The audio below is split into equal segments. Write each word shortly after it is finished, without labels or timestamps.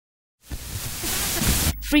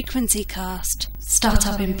Frequency Cast.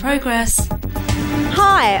 Startup in progress.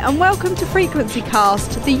 Hi, and welcome to Frequency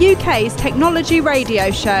Cast, the UK's technology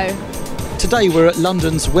radio show. Today we're at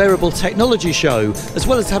London's Wearable Technology Show. As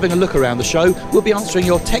well as having a look around the show, we'll be answering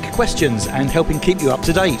your tech questions and helping keep you up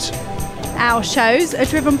to date. Our shows are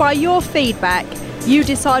driven by your feedback. You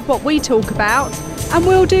decide what we talk about, and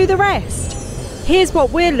we'll do the rest. Here's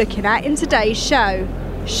what we're looking at in today's show.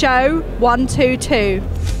 Show 122.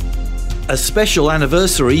 A special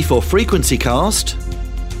anniversary for Frequency Cast.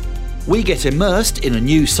 We get immersed in a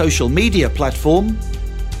new social media platform.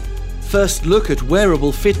 First look at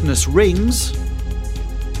wearable fitness rings.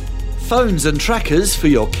 Phones and trackers for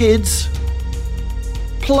your kids.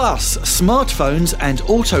 Plus smartphones and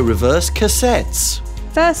auto-reverse cassettes.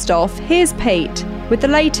 First off, here's Pete with the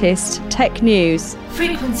latest tech news.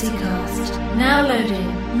 Frequency Cast. Now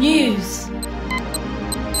loading. News.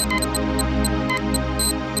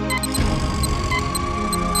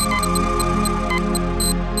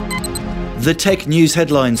 The tech news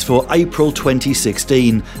headlines for April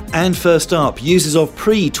 2016. And first up, users of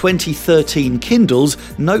pre-2013 Kindles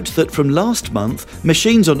note that from last month,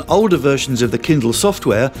 machines on older versions of the Kindle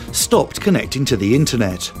software stopped connecting to the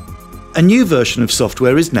internet. A new version of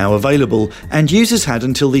software is now available, and users had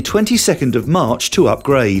until the 22nd of March to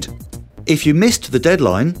upgrade. If you missed the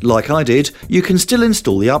deadline, like I did, you can still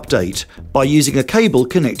install the update by using a cable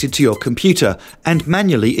connected to your computer and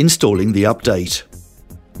manually installing the update.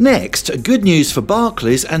 Next, good news for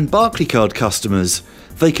Barclays and Barclaycard customers.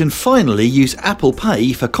 They can finally use Apple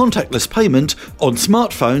Pay for contactless payment on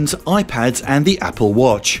smartphones, iPads and the Apple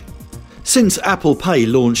Watch. Since Apple Pay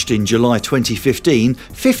launched in July 2015,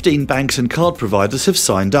 15 banks and card providers have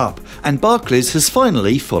signed up, and Barclays has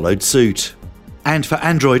finally followed suit. And for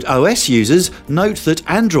Android OS users, note that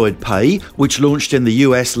Android Pay, which launched in the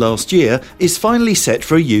US last year, is finally set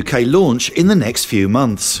for a UK launch in the next few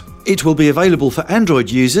months. It will be available for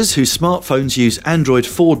Android users whose smartphones use Android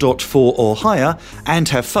 4.4 or higher and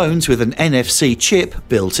have phones with an NFC chip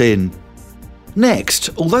built in.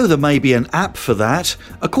 Next, although there may be an app for that,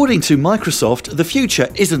 according to Microsoft, the future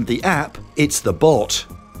isn't the app, it's the bot.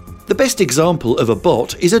 The best example of a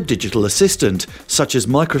bot is a digital assistant, such as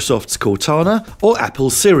Microsoft's Cortana or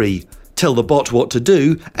Apple's Siri. Tell the bot what to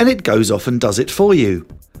do, and it goes off and does it for you.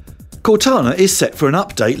 Cortana is set for an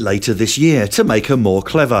update later this year to make her more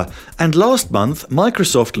clever, and last month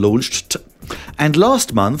Microsoft launched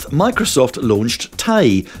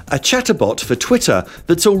Tay, a chatterbot for Twitter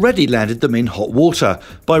that's already landed them in hot water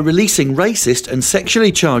by releasing racist and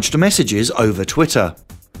sexually charged messages over Twitter.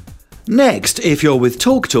 Next, if you're with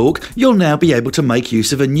TalkTalk, you'll now be able to make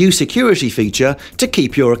use of a new security feature to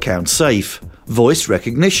keep your account safe: voice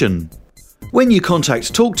recognition. When you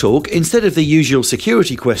contact TalkTalk, instead of the usual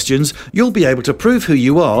security questions, you'll be able to prove who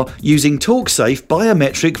you are using TalkSafe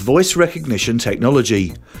biometric voice recognition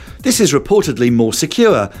technology. This is reportedly more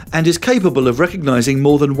secure and is capable of recognising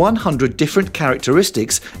more than 100 different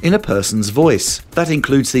characteristics in a person's voice. That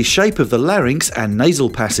includes the shape of the larynx and nasal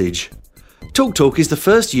passage. TalkTalk is the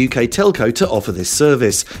first UK telco to offer this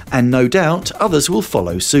service, and no doubt others will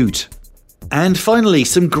follow suit. And finally,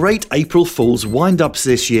 some great April Fool's wind-ups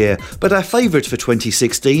this year, but our favourite for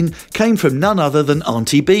 2016 came from none other than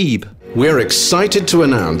Auntie Beeb. We're excited to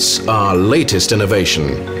announce our latest innovation,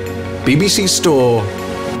 BBC Store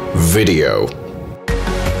Video.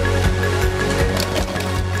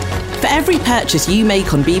 For every purchase you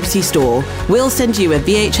make on BBC Store, we'll send you a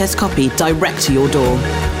VHS copy direct to your door.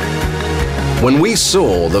 When we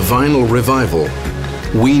saw the vinyl revival,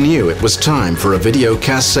 we knew it was time for a video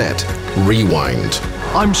cassette rewind.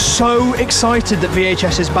 I'm so excited that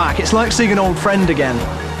VHS is back. It's like seeing an old friend again.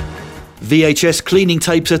 VHS cleaning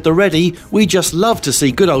tapes at the ready. We just love to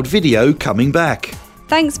see good old video coming back.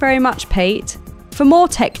 Thanks very much, Pete. For more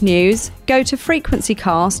tech news, go to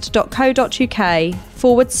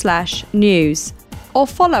frequencycast.co.uk/news or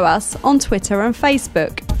follow us on Twitter and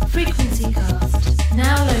Facebook. Frequency Cast.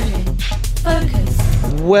 Now loading. Focus.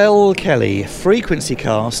 Well, Kelly, Frequency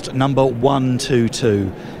Cast number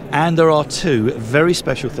 122. And there are two very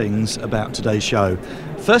special things about today's show.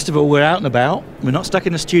 First of all, we're out and about. We're not stuck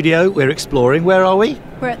in a studio. We're exploring. Where are we?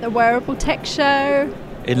 We're at the Wearable Tech Show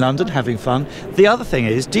in London, having fun. The other thing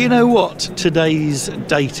is, do you know what today's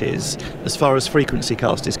date is as far as Frequency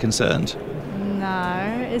Cast is concerned?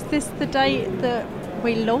 No. Is this the date that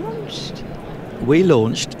we launched? We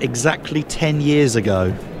launched exactly 10 years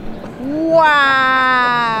ago.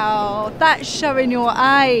 Wow! That's showing your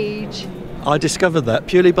age. I discovered that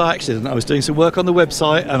purely by accident. I was doing some work on the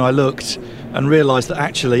website and I looked and realised that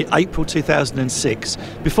actually April 2006,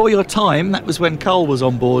 before your time, that was when Carl was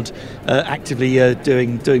on board actively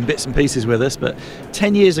doing bits and pieces with us, but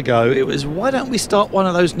 10 years ago it was, why don't we start one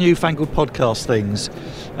of those newfangled podcast things?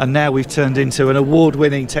 And now we've turned into an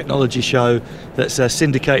award-winning technology show that's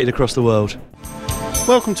syndicated across the world.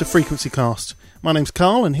 Welcome to Frequency Cast. My name's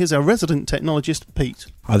Carl, and here's our resident technologist, Pete.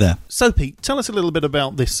 Hi there. So, Pete, tell us a little bit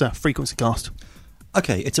about this Frequency Cast.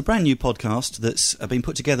 Okay, it's a brand new podcast that's been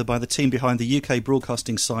put together by the team behind the UK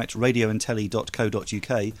broadcasting site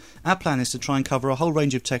radioandtelly.co.uk. Our plan is to try and cover a whole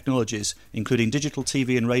range of technologies, including digital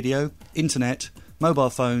TV and radio, internet, mobile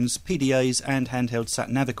phones, PDAs and handheld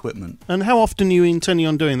sat-nav equipment. And how often are you intending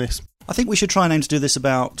on doing this? I think we should try and aim to do this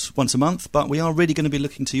about once a month, but we are really going to be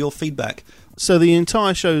looking to your feedback. So the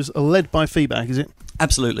entire shows are led by feedback, is it?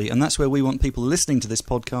 Absolutely, and that's where we want people listening to this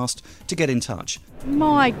podcast to get in touch.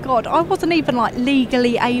 My God, I wasn't even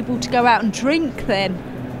legally able to go out and drink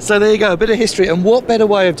then. So there you go, a bit of history, and what better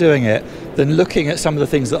way of doing it than looking at some of the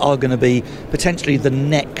things that are going to be potentially the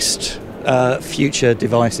next future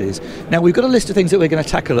devices. Now, we've got a list of things that we're going to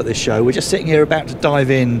tackle at this show. We're just sitting here about to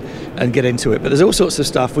dive in and get into it, but there's all sorts of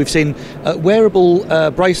stuff. We've seen wearable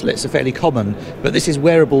bracelets are fairly common, but this is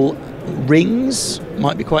wearable rings.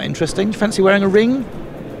 Might be quite interesting. Do you fancy wearing a ring?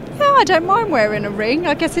 Yeah, I don't mind wearing a ring.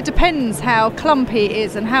 I guess it depends how clumpy it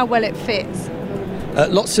is and how well it fits.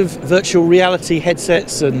 Lots of virtual reality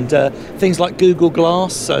headsets and things like Google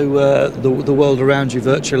Glass, so the world around you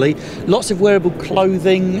virtually. Lots of wearable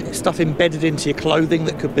clothing, stuff embedded into your clothing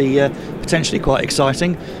that could be potentially quite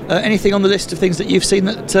exciting. Anything on the list of things that you've seen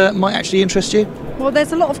that might actually interest you? Well,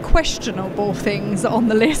 there's a lot of questionable things on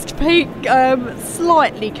the list, Pete.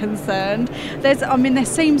 Slightly concerned. There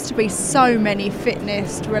seems to be so many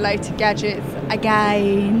fitness-related gadgets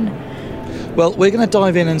again. Well, we're going to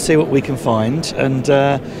dive in and see what we can find, and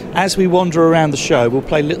as we wander around the show, we'll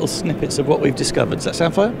play little snippets of what we've discovered. Does that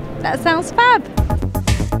sound fair? That sounds fab.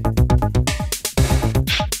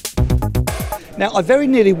 Now, I very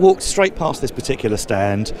nearly walked straight past this particular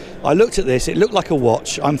stand. I looked at this, it looked like a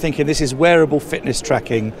watch. I'm thinking this is wearable fitness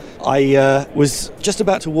tracking. I was just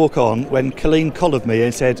about to walk on when Colleen collared me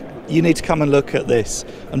and said, you need to come and look at this.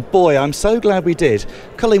 And boy, I'm so glad we did.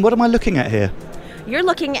 Colleen, what am I looking at here? You're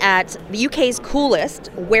looking at the UK's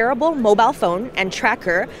coolest wearable mobile phone and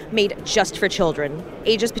tracker made just for children,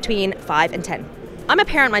 ages between 5 and 10. I'm a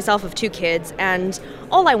parent myself of 2 kids, and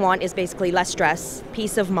all I want is basically less stress,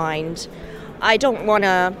 peace of mind. I want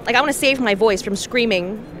to save my voice from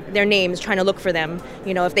screaming their names, trying to look for them,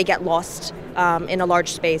 if they get lost in a large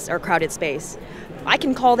space or crowded space. I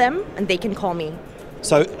can call them and they can call me.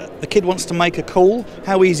 So the kid wants to make a call.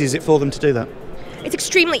 How easy is it for them to do that? It's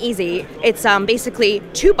extremely easy. It's basically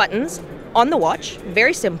 2 buttons on the watch,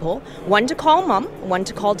 very simple. One to call mom, one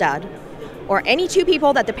to call dad, or any 2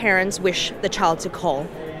 people that the parents wish the child to call.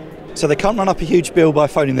 So they can't run up a huge bill by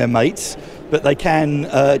phoning their mates, but they can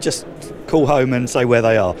just call home and say where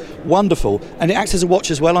they are. Wonderful. And it acts as a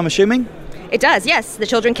watch as well, I'm assuming? It does, yes. The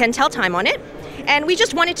children can tell time on it. And we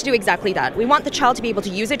just want it to do exactly that. We want the child to be able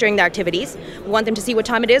to use it during their activities. We want them to see what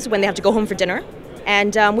time it is when they have to go home for dinner.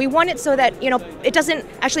 And we want it so that, it doesn't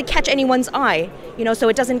actually catch anyone's eye, so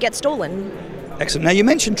it doesn't get stolen. Excellent. Now, you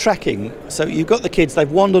mentioned tracking. So you've got the kids, they've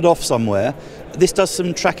wandered off somewhere. This does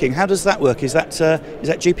some tracking. How does that work? Is that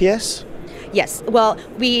GPS? Yes. Well,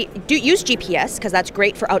 we do use GPS because that's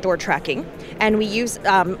great for outdoor tracking. And we use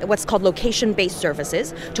what's called location-based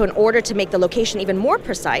services. So in order to make the location even more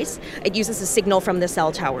precise, it uses a signal from the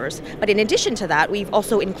cell towers. But in addition to that, we've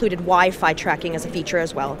also included Wi-Fi tracking as a feature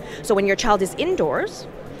as well. So when your child is indoors,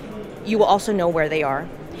 you will also know where they are.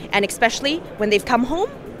 And especially when they've come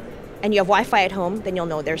home and you have Wi-Fi at home, then you'll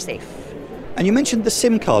know they're safe. And you mentioned the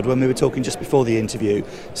SIM card when we were talking just before the interview.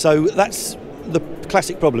 So that's the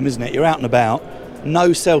classic problem, isn't it? You're out and about,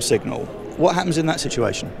 no cell signal. What happens in that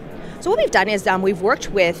situation? So what we've done is we've worked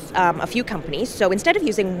with a few companies. So instead of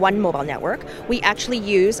using one mobile network, we actually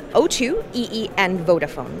use O2, EE, and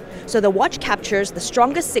Vodafone. So the watch captures the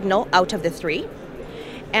strongest signal out of the 3.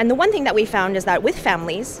 And the one thing that we found is that with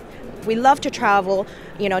families, we love to travel,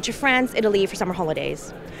 to France, Italy for summer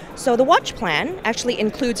holidays. So the watch plan actually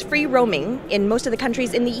includes free roaming in most of the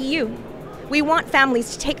countries in the EU. We want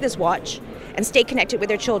families to take this watch and stay connected with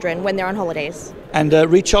their children when they're on holidays. And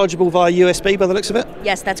rechargeable via USB by the looks of it?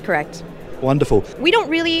 Yes, that's correct. Wonderful. We don't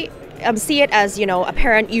really see it as, a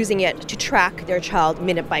parent using it to track their child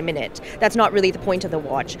minute by minute. That's not really the point of the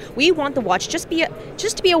watch. We want the watch just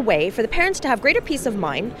to be a way for the parents to have greater peace of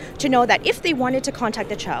mind, to know that if they wanted to contact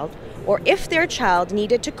the child, or if their child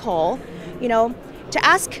needed to call, to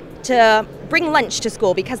ask to bring lunch to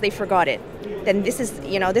school because they forgot it, then this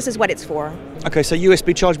is what it's for. Okay, so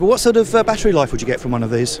USB chargeable. What sort of battery life would you get from one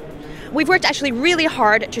of these? We've worked actually really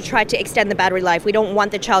hard to try to extend the battery life. We don't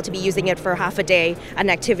want the child to be using it for half a day, an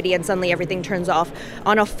activity, and suddenly everything turns off.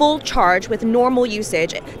 On a full charge with normal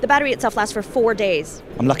usage, the battery itself lasts for 4 days.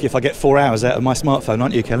 I'm lucky if I get 4 hours out of my smartphone,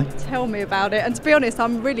 aren't you, Kelly? Tell me about it. And to be honest,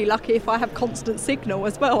 I'm really lucky if I have constant signal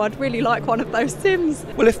as well. I'd really like one of those SIMs.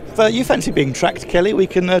 Well, if you fancy being tracked, Kelly, we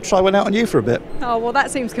can try one out on you for a bit. Oh, well,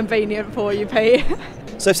 that seems convenient for you, Pete.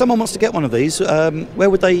 So if someone wants to get one of these, where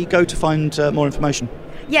would they go to find more information?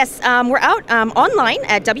 Yes, we're out online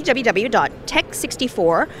at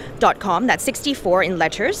www.tech64.com. That's 64 in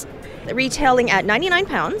letters. Retailing at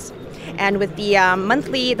 £99, and with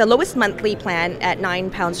the lowest monthly plan at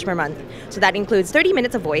 £9 per month. So that includes 30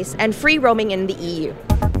 minutes of voice and free roaming in the EU.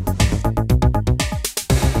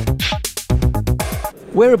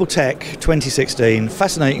 Wearable Tech 2016,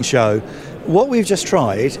 fascinating show. What we've just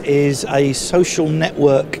tried is a social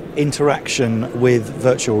network interaction with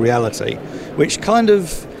virtual reality, which kind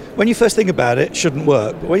of, when you first think about it, shouldn't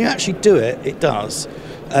work. But when you actually do it, it does.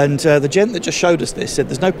 And the gent that just showed us this said,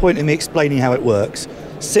 there's no point in me explaining how it works.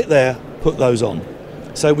 Sit there, put those on.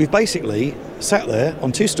 So we've basically sat there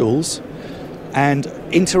on 2 stools and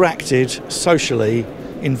interacted socially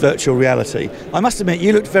in virtual reality. I must admit,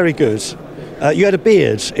 you looked very good. You had a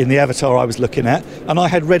beard in the avatar I was looking at, and I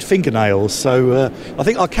had red fingernails, so I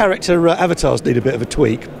think our character avatars need a bit of a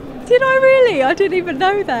tweak. Did I really? I didn't even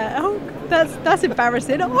know that. Oh, that's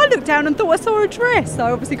embarrassing. I looked down and thought I saw a dress.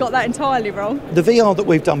 I obviously got that entirely wrong. The VR that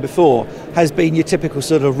we've done before has been your typical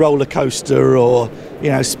sort of roller coaster or,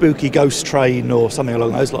 spooky ghost train or something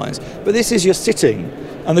along those lines. But this is you're sitting,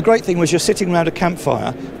 and the great thing was you're sitting around a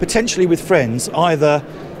campfire, potentially with friends, either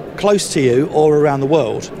close to you or around the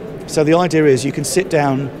world. So the idea is you can sit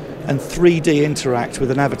down and 3D interact with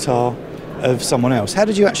an avatar of someone else. How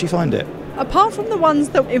did you actually find it? Apart from the ones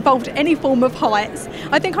that involved any form of heights,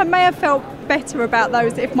 I think I may have felt better about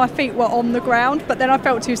those if my feet were on the ground, but then I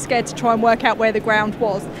felt too scared to try and work out where the ground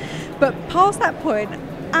was. But past that point,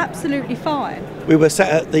 absolutely fine. We were sat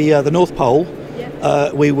at the North Pole.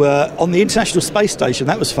 Yeah. We were on the International Space Station.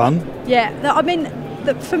 That was fun. Yeah,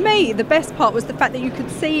 for me, the best part was the fact that you could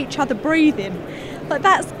see each other breathing. Like,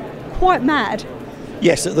 that's quite mad.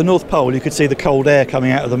 Yes, at the North Pole you could see the cold air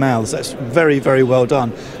coming out of the mouths. That's very, very well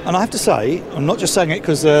done. And I have to say, I'm not just saying it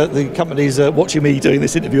because the company's watching me doing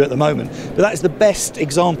this interview at the moment, but that is the best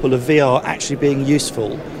example of VR actually being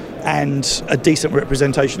useful and a decent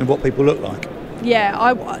representation of what people look like. Yeah,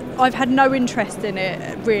 I've had no interest in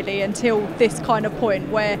it really until this kind of point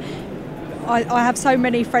where I have so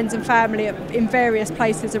many friends and family in various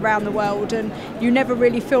places around the world, and you never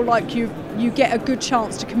really feel like you get a good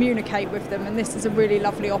chance to communicate with them, and this is a really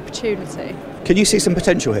lovely opportunity. Can you see some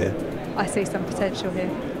potential here? I see some potential here.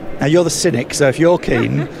 Now you're the cynic, so if you're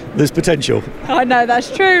keen, there's potential. I know, that's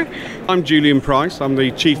true. I'm Julian Price, I'm the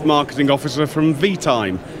Chief Marketing Officer from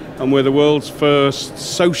VTime, and we're the world's first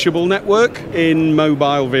sociable network in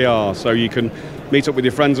mobile VR, so you can meet up with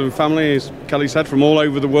your friends and family, as Kelly said, from all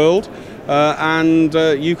over the world. And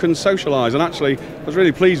you can socialise. And actually, I was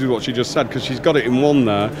really pleased with what she just said because she's got it in one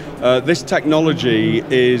there. This technology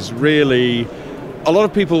is really... A lot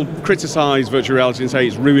of people criticise virtual reality and say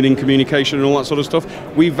it's ruining communication and all that sort of stuff.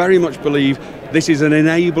 We very much believe this is an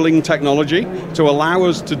enabling technology to allow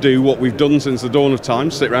us to do what we've done since the dawn of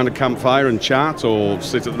time, sit around a campfire and chat, or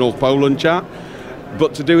sit at the North Pole and chat,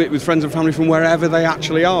 but to do it with friends and family from wherever they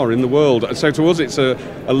actually are in the world. And so to us it's a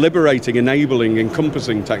liberating, enabling,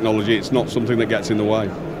 encompassing technology. It's not something that gets in the way.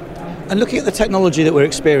 And looking at the technology that we're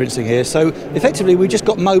experiencing here, so effectively we've just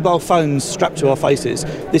got mobile phones strapped to our faces.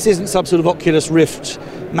 This isn't some sort of Oculus Rift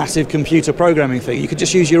massive computer programming thing. You could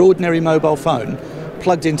just use your ordinary mobile phone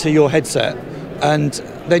plugged into your headset, and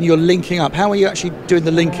then you're linking up. How are you actually doing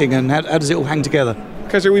the linking, and how does it all hang together?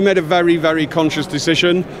 Okay, so we made a very, very conscious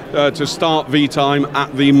decision to start VTime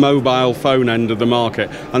at the mobile phone end of the market.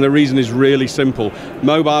 And the reason is really simple.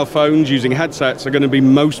 Mobile phones using headsets are going to be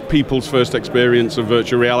most people's first experience of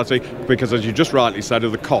virtual reality because, as you just rightly said,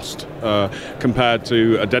 of the cost compared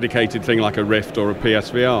to a dedicated thing like a Rift or a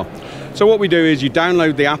PSVR. So what we do is you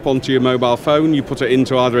download the app onto your mobile phone, you put it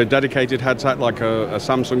into either a dedicated headset like a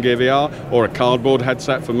Samsung Gear VR or a cardboard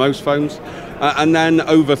headset for most phones. And then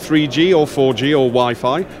over 3G or 4G or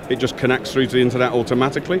Wi-Fi, it just connects through to the internet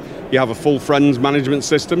automatically. You have a full friends management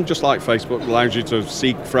system, just like Facebook allows you to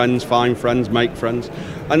seek friends, find friends, make friends.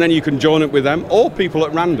 And then you can join it with them or people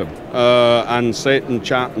at random and sit and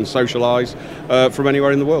chat and socialise from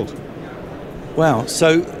anywhere in the world. Wow,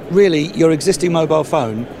 so really your existing mobile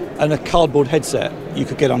phone and a cardboard headset, you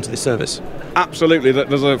could get onto this service? Absolutely.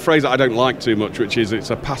 There's a phrase that I don't like too much, which is it's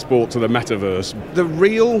a passport to the metaverse. The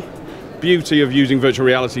real beauty of using virtual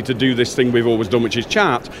reality to do this thing we've always done, which is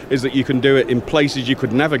chat, is that you can do it in places you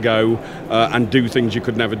could never go and do things you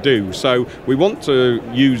could never do. So we want to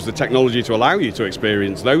use the technology to allow you to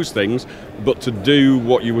experience those things, but to do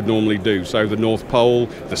what you would normally do. So the North Pole,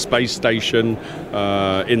 the space station,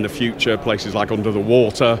 in the future, places like under the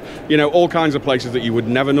water, all kinds of places that you would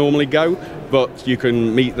never normally go, but you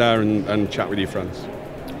can meet there and chat with your friends.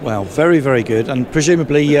 Wow, very, very good. And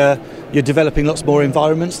presumably you're developing lots more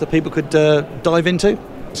environments that people could dive into?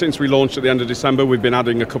 Since we launched at the end of December, we've been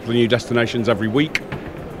adding a couple of new destinations every week.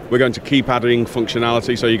 We're going to keep adding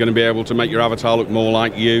functionality, so you're going to be able to make your avatar look more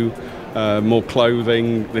like you, more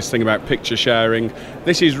clothing, this thing about picture sharing.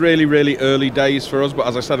 This is really, really early days for us, but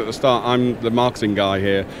as I said at the start, I'm the marketing guy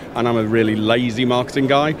here, and I'm a really lazy marketing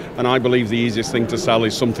guy, and I believe the easiest thing to sell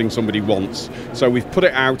is something somebody wants. So we've put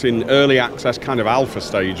it out in early access, kind of alpha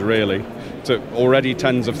stage really, to already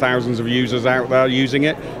tens of thousands of users out there using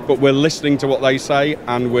it, but we're listening to what they say,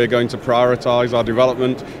 and we're going to prioritise our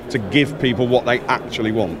development to give people what they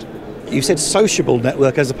actually want. You said sociable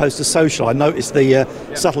network as opposed to social. I noticed the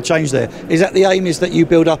subtle change there. Is that the aim, is that you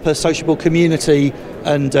build up a sociable community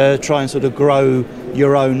and try and sort of grow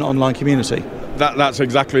your own online community? That's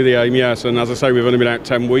exactly the aim, yes. And as I say, we've only been out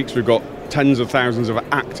 10 weeks. We've got tens of thousands of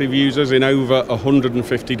active users in over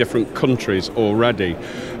 150 different countries already.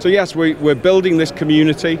 So yes, we're building this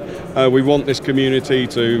community. We want this community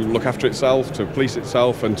to look after itself, to police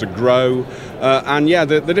itself and to grow. And yeah,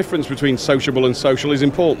 the difference between sociable and social is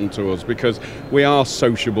important to us because we are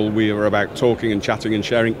sociable. We are about talking and chatting and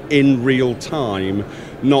sharing in real time,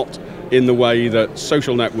 not in the way that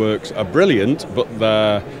social networks are brilliant, but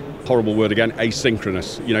they're, horrible word again,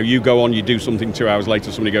 asynchronous. You go on, you do something, 2 hours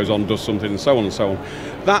later somebody goes on, does something, and so on and so on.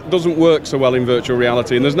 That doesn't work so well in virtual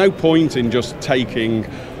reality, and there's no point in just taking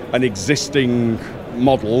an existing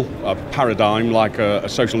model, a paradigm like a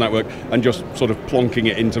social network, and just sort of plonking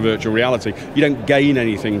it into virtual reality. You don't gain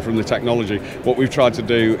anything from the technology. What we've tried to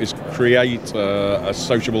do is create a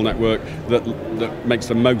sociable network that makes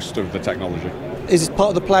the most of the technology. Is it part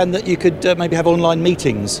of the plan that you could maybe have online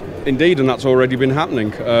meetings? Indeed, and that's already been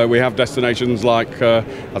happening. We have destinations like, as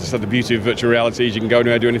I said, the beauty of virtual reality is you can go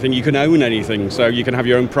anywhere, do anything, you can own anything. So you can have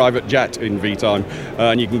your own private jet in VTime,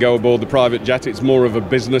 and you can go aboard the private jet. It's more of a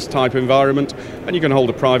business type environment, and you can hold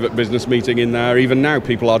a private business meeting in there. Even now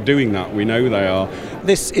people are doing that, we know they are.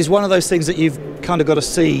 This is one of those things that you've kind of got to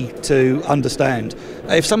see to understand.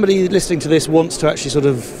 If somebody listening to this wants to actually sort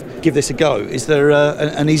of give this a go, is there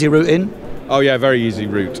an easy route in? Oh yeah, very easy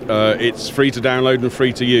route. It's free to download and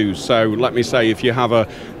free to use. So let me say, if you have a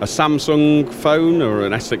Samsung phone or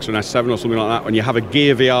an S6 or an S7 or something like that, and you have a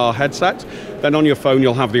Gear VR headset, then on your phone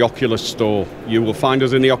you'll have the Oculus Store. You will find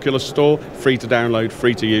us in the Oculus Store, free to download,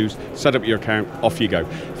 free to use, set up your account, off you go.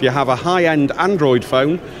 If you have a high-end Android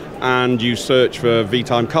phone and you search for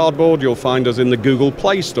VTime Cardboard, you'll find us in the Google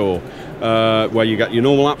Play Store, where you get your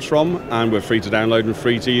normal apps from, and we're free to download and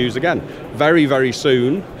free to use again. Very, very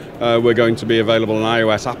soon, we're going to be available on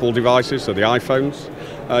iOS, Apple devices, so the iPhones.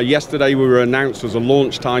 Yesterday we were announced as a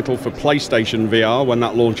launch title for PlayStation VR when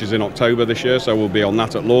that launches in October this year, so we'll be on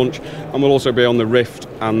that at launch, and we'll also be on the Rift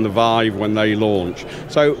and the Vive when they launch.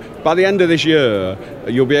 So by the end of this year,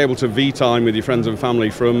 you'll be able to VTime with your friends and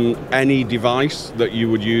family from any device that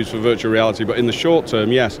you would use for virtual reality. But in the short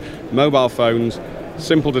term, yes, mobile phones,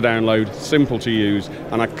 simple to download, simple to use,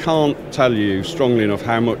 and I can't tell you strongly enough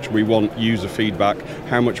how much we want user feedback,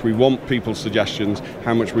 how much we want people's suggestions,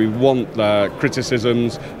 how much we want their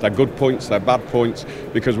criticisms, their good points, their bad points,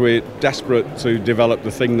 because we're desperate to develop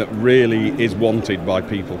the thing that really is wanted by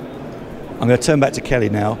people. I'm going to turn back to Kelly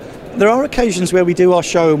now. There are occasions where we do our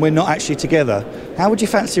show and we're not actually together. How would you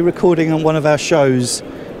fancy recording on one of our shows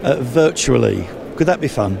virtually? Could that be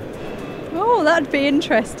fun? Oh, that'd be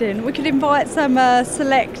interesting. We could invite some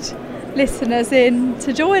select listeners in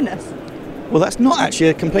to join us. Well, that's not actually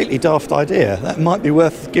a completely daft idea. That might be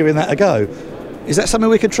worth giving that a go. Is that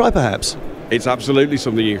something we could try, perhaps? It's absolutely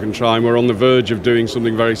something you can try, and we're on the verge of doing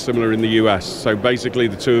something very similar in the US. So basically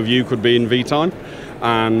the two of you could be in VTime,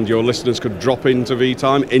 and your listeners could drop into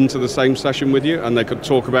VTime, into the same session with you, and they could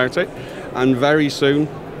talk about it. And very soon,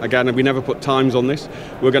 again, we never put times on this,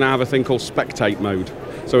 we're going to have a thing called spectate mode.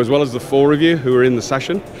 So as well as the four of you who are in the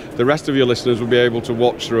session, the rest of your listeners will be able to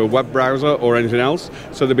watch through a web browser or anything else.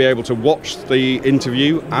 So they'll be able to watch the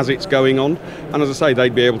interview as it's going on. And as I say,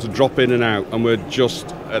 they'd be able to drop in and out. And we're just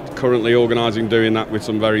currently organising doing that with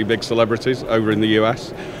some very big celebrities over in the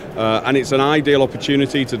US. And it's an ideal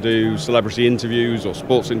opportunity to do celebrity interviews or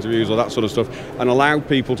sports interviews or that sort of stuff, and allow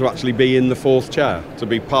people to actually be in the fourth chair, to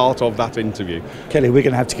be part of that interview. Kelly, we're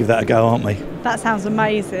going to have to give that a go, aren't we? That sounds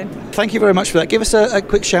amazing. Thank you very much for that. Give us a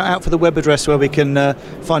quick shout out for the web address where we can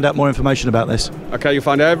find out more information about this. Okay, you'll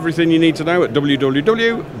find everything you need to know at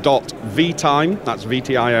www.vtime, that's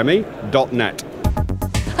VTIME.net.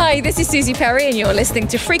 Hi, this is Susie Perry and you're listening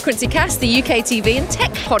to Frequency Cast, the UK TV and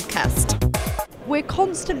tech podcast. We're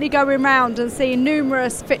constantly going round and seeing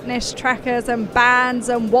numerous fitness trackers and bands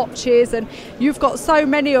and watches, and you've got so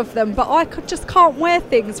many of them, but I just can't wear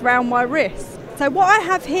things around my wrist. So what I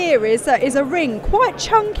have here is a ring, quite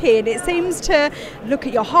chunky, and it seems to look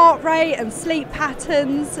at your heart rate and sleep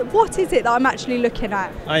patterns. What is it that I'm actually looking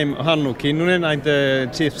at? I'm Hannu Kinnunen, I'm the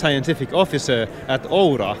Chief Scientific Officer at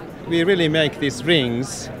Oura. We really make these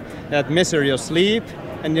rings that measure your sleep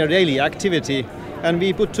and your daily activity, and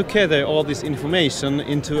we put together all this information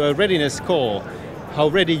into a readiness score, how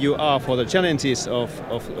ready you are for the challenges of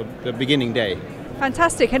the beginning day.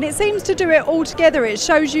 Fantastic, and it seems to do it all together. It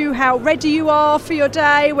shows you how ready you are for your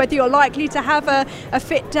day, whether you're likely to have a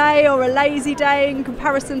fit day or a lazy day in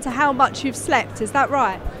comparison to how much you've slept. Is that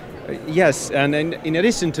right? Yes, and in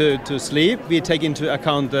addition to sleep, we take into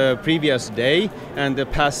account the previous day and the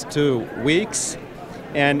past 2 weeks,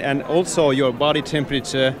 and also your body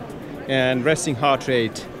temperature and resting heart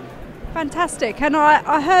rate. Fantastic, and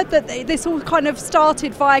I heard that this all kind of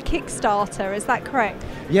started via Kickstarter, is that correct?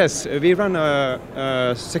 Yes, we ran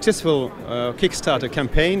a successful Kickstarter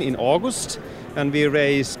campaign in August, and we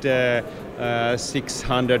raised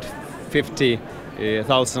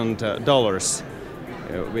 $650,000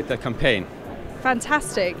 with the campaign.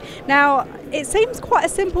 Fantastic. Now, it seems quite a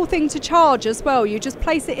simple thing to charge as well. You just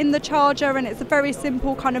place it in the charger and it's a very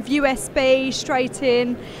simple kind of USB straight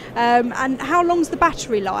in. And how long's the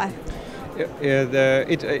battery life?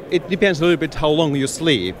 It depends a little bit how long you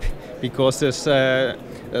sleep, because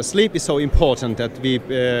sleep is so important that we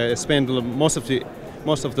spend most of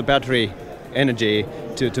the battery energy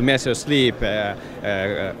to measure sleep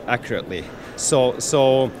accurately. So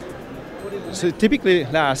typically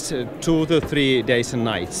lasts 2 to 3 days and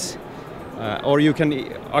nights, or you can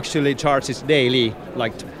actually charge it daily,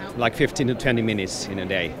 like 15 to 20 minutes in a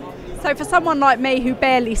day. So for someone like me who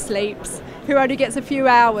barely sleeps, who only gets a few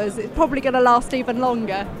hours, it's probably going to last even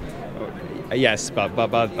longer. Yes, but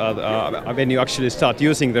when you actually start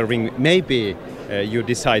using the ring, maybe you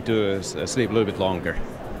decide to sleep a little bit longer.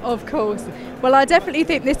 Of course. Well, I definitely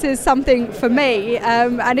think this is something for me,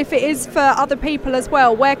 and if it is for other people as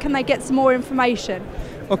well, where can they get some more information?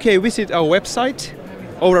 Okay, visit our website,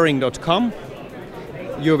 ouraring.com.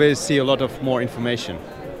 You will see a lot of more information.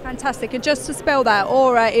 Fantastic. And just to spell that,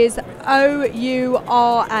 Oura is OURA.com.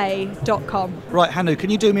 Right, Hannu, can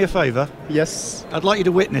you do me a favour? Yes. I'd like you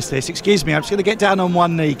to witness this. Excuse me, I'm just going to get down on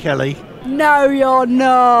one knee, Kelly. No, you're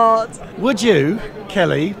not. Would you,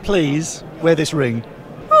 Kelly, please wear this ring?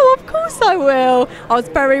 Oh, of course I will. I was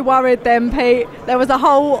very worried then, Pete. There was a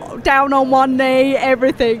whole down on one knee,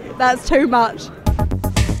 everything. That's too much.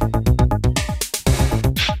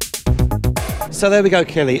 So there we go,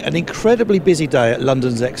 Kelly. An incredibly busy day at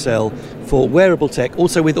London's ExCeL for wearable tech,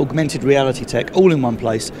 also with augmented reality tech, all in one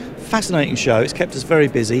place. Fascinating show. It's kept us very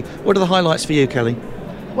busy. What are the highlights for you, Kelly?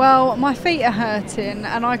 Well, my feet are hurting,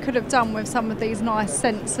 and I could have done with some of these nice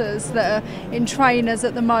sensors that are in trainers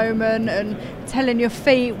at the moment and telling your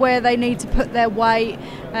feet where they need to put their weight.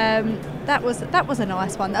 That was a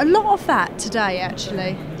nice one. A lot of that today,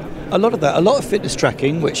 actually. A lot of that, a lot of fitness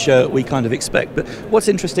tracking, which we kind of expect. But what's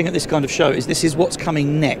interesting at this kind of show is this is what's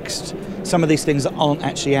coming next. Some of these things that aren't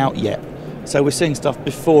actually out yet. So we're seeing stuff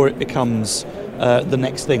before it becomes the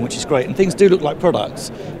next thing, which is great. And things do look like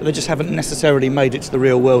products, but they just haven't necessarily made it to the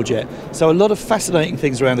real world yet. So a lot of fascinating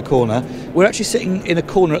things around the corner. We're actually sitting in a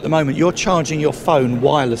corner at the moment. You're charging your phone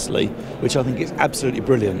wirelessly, which I think is absolutely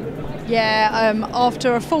brilliant. Yeah,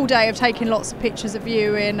 after a full day of taking lots of pictures of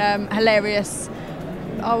you in hilarious,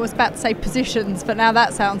 I was about to say positions, but now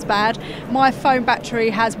that sounds bad. My phone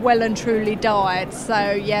battery has well and truly died.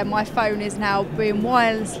 So yeah, my phone is now being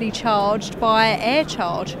wirelessly charged by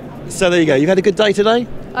AirCharge. So there you go. You've had a good day today?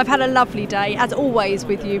 I've had a lovely day, as always,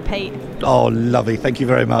 with you, Pete. Oh, lovely. Thank you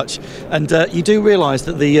very much. And you do realise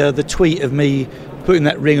that the tweet of me putting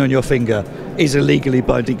that ring on your finger is a legally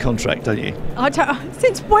binding contract, don't you?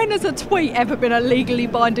 Since when has a tweet ever been a legally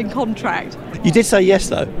binding contract? You did say yes,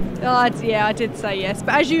 though. Yeah, I did say yes.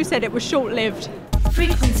 But as you said, it was short-lived.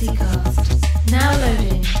 Frequency Cast. Now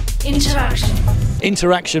loading. Interaction.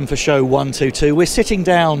 Interaction for show 122. We're sitting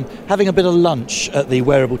down having a bit of lunch at the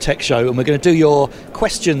Wearable Tech Show, and we're going to do your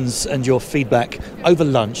questions and your feedback over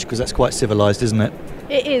lunch, because that's quite civilised, isn't it?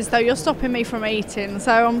 It is, though. You're stopping me from eating,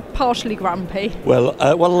 so I'm partially grumpy. Well,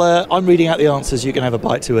 I'm reading out the answers. You can have a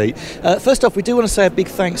bite to eat. First off, we do want to say a big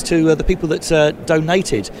thanks to the people that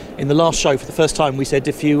donated in the last show. For the first time, we said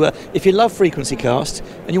if you love Frequency Cast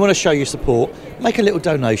and you want to show your support, make a little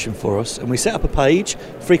donation for us. And we set up a page,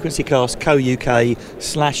 Frequency Cast co.uk/donate.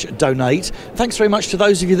 Thanks very much to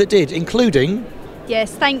those of you that did, including...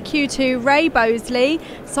 Yes, thank you to Ray Bosley,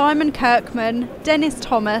 Simon Kirkman, Dennis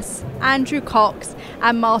Thomas, Andrew Cox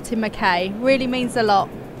and Martin McKay. Really means a lot.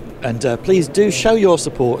 And please do show your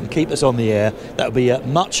support and keep us on the air. That would be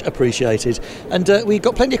much appreciated. And we've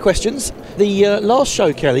got plenty of questions. The last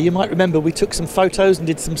show, Kelly, you might remember we took some photos and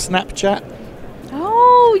did some Snapchat.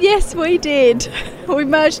 Oh, yes, we did. We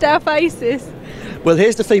merged our faces. Well,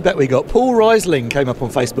 here's the feedback we got. Paul Reisling came up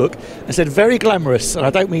on Facebook and said, very glamorous, and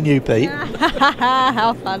I don't mean you, Pete.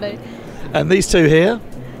 How funny. And these two here?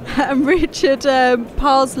 And Richard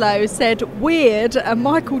Parslow said, weird, and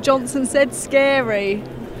Michael Johnson said, scary.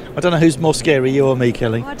 I don't know who's more scary, you or me,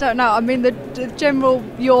 Kelly. I don't know. I mean, the general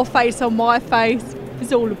your face on my face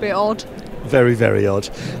is all a bit odd. Very, very odd.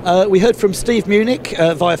 We heard from Steve Munich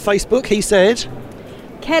via Facebook. He said...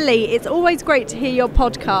 Kelly, it's always great to hear your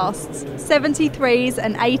podcasts, 73s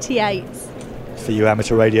and 88s. For you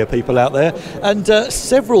amateur radio people out there. And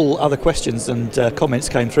several other questions and comments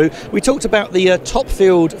came through. We talked about the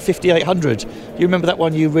Topfield 5800. You remember that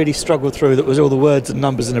one you really struggled through, that was all the words and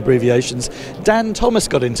numbers and abbreviations? Dan Thomas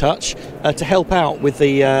got in touch to help out with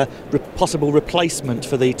the possible replacement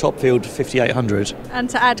for the Topfield 5800. And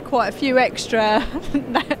to add quite a few extra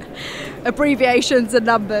abbreviations and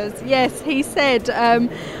numbers. Yes, he said...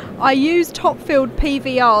 I used Topfield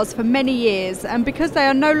PVRs for many years, and because they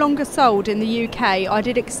are no longer sold in the UK, I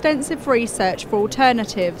did extensive research for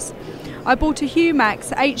alternatives. I bought a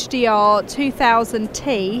Humax HDR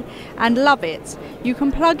 2000T and love it. You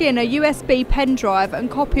can plug in a USB pen drive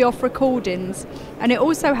and copy off recordings, and it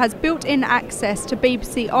also has built-in access to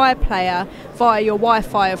BBC iPlayer via your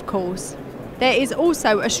Wi-Fi, of course. There is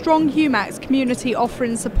also a strong Humax community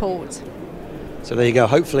offering support. So there you go,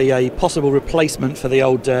 hopefully a possible replacement for the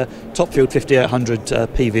old Topfield 5800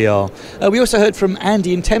 PVR. We also heard from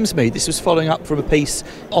Andy in Thamesmead. This was following up from a piece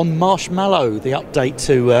on Marshmallow, the update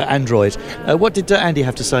to Android. What did Andy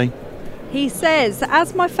have to say? He says,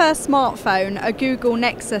 as my first smartphone, a Google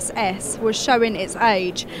Nexus S, was showing its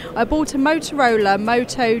age, I bought a Motorola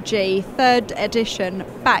Moto G 3rd edition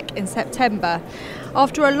back in September.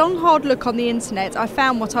 After a long hard look on the internet, I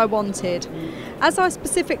found what I wanted. As I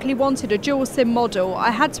specifically wanted a dual SIM model,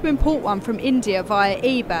 I had to import one from India via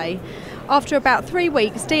eBay. After about 3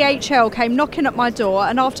 weeks, DHL came knocking at my door,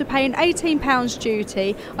 and after paying £18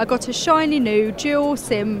 duty, I got a shiny new dual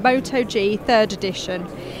SIM Moto G 3rd edition.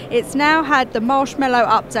 It's now had the Marshmallow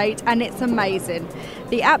update and it's amazing.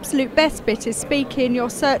 The absolute best bit is speaking your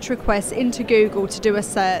search requests into Google to do a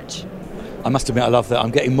search. I must admit I love that. I'm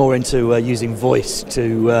getting more into using voice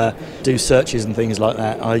to do searches and things like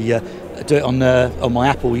that. I do it on my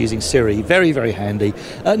Apple using Siri. Very, very handy.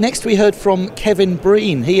 Next we heard from Kevin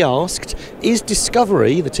Breen. He asked, is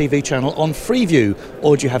Discovery, the TV channel, on Freeview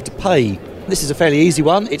or do you have to pay? This is a fairly easy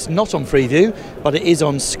one. It's not on Freeview, but it is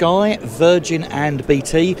on Sky, Virgin and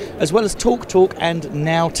BT, as well as TalkTalk and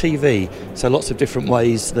Now TV. So lots of different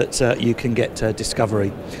ways that you can get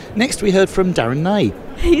Discovery. Next we heard from Darren Ney.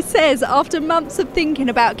 He says, after months of thinking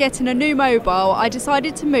about getting a new mobile, I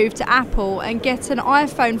decided to move to Apple and get an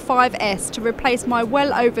iPhone 5S to replace my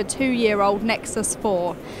well over 2-year-old Nexus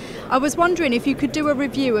 4. I was wondering if you could do a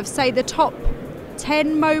review of, say, the top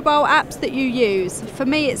 10 mobile apps that you use. For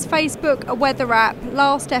me, it's Facebook, a weather app,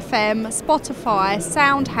 Last.fm, Spotify,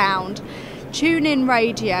 SoundHound, TuneIn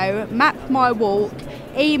Radio, Map My Walk,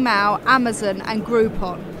 email, Amazon and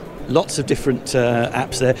Groupon. Lots of different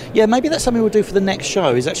apps there. Yeah, maybe that's something we'll do for the next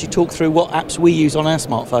show, is actually talk through what apps we use on our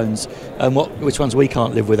smartphones and which ones we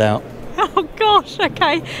can't live without. Oh gosh,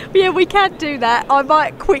 okay. Yeah, we can do that. I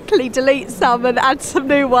might quickly delete some and add some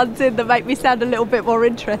new ones in that make me sound a little bit more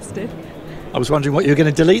interested. I was wondering what you were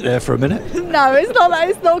going to delete there for a minute. No, it's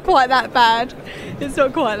not quite that bad. It's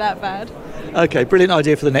not quite that bad. Okay, brilliant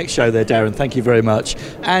idea for the next show there, Darren. Thank you very much.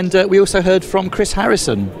 And we also heard from Chris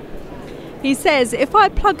Harrison. He says, if I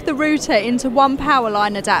plug the router into one power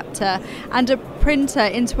line adapter and a printer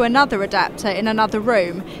into another adapter in another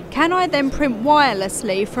room, can I then print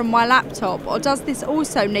wirelessly from my laptop, or does this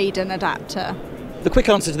also need an adapter? The quick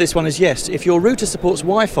answer to this one is yes. If your router supports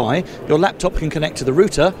Wi-Fi, your laptop can connect to the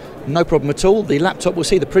router, no problem at all. The laptop will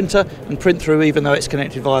see the printer and print through even though it's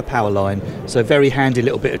connected via power line. So very handy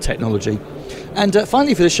little bit of technology. And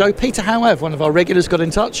finally for the show, Peter Howev, one of our regulars, got in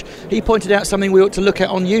touch. He pointed out something we ought to look at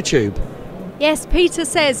on YouTube. Yes, Peter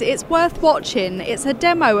says it's worth watching. It's a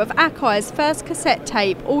demo of Akai's first cassette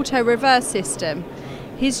tape auto-reverse system.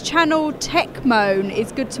 His channel Techmoan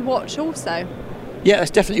is good to watch also. Yeah,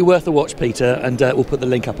 it's definitely worth a watch, Peter, and we'll put the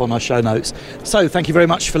link up on our show notes. So thank you very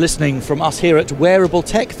much for listening from us here at Wearable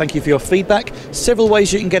Tech. Thank you for your feedback. Several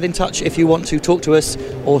ways you can get in touch if you want to talk to us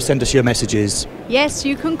or send us your messages. Yes,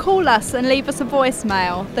 you can call us and leave us a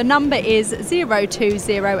voicemail. The number is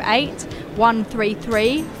 0208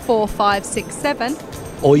 133 4567.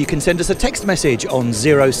 Or you can send us a text message on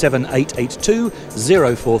 07882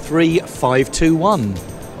 043 521.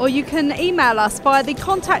 Or you can email us via the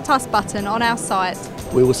Contact Us button on our site.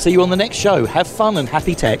 We will see you on the next show. Have fun and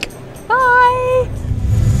happy tech. Bye!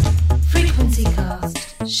 Frequency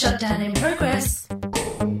Cast. Shutdown in progress.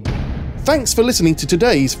 Thanks for listening to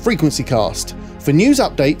today's Frequency Cast. For news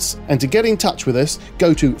updates and to get in touch with us,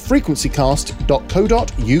 go to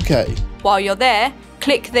frequencycast.co.uk. While you're there,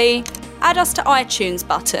 click the Add Us to iTunes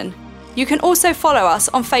button. You can also follow us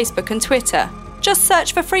on Facebook and Twitter. Just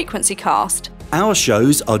search for Frequency Cast. Our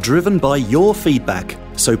shows are driven by your feedback,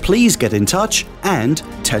 so please get in touch and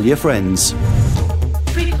tell your friends.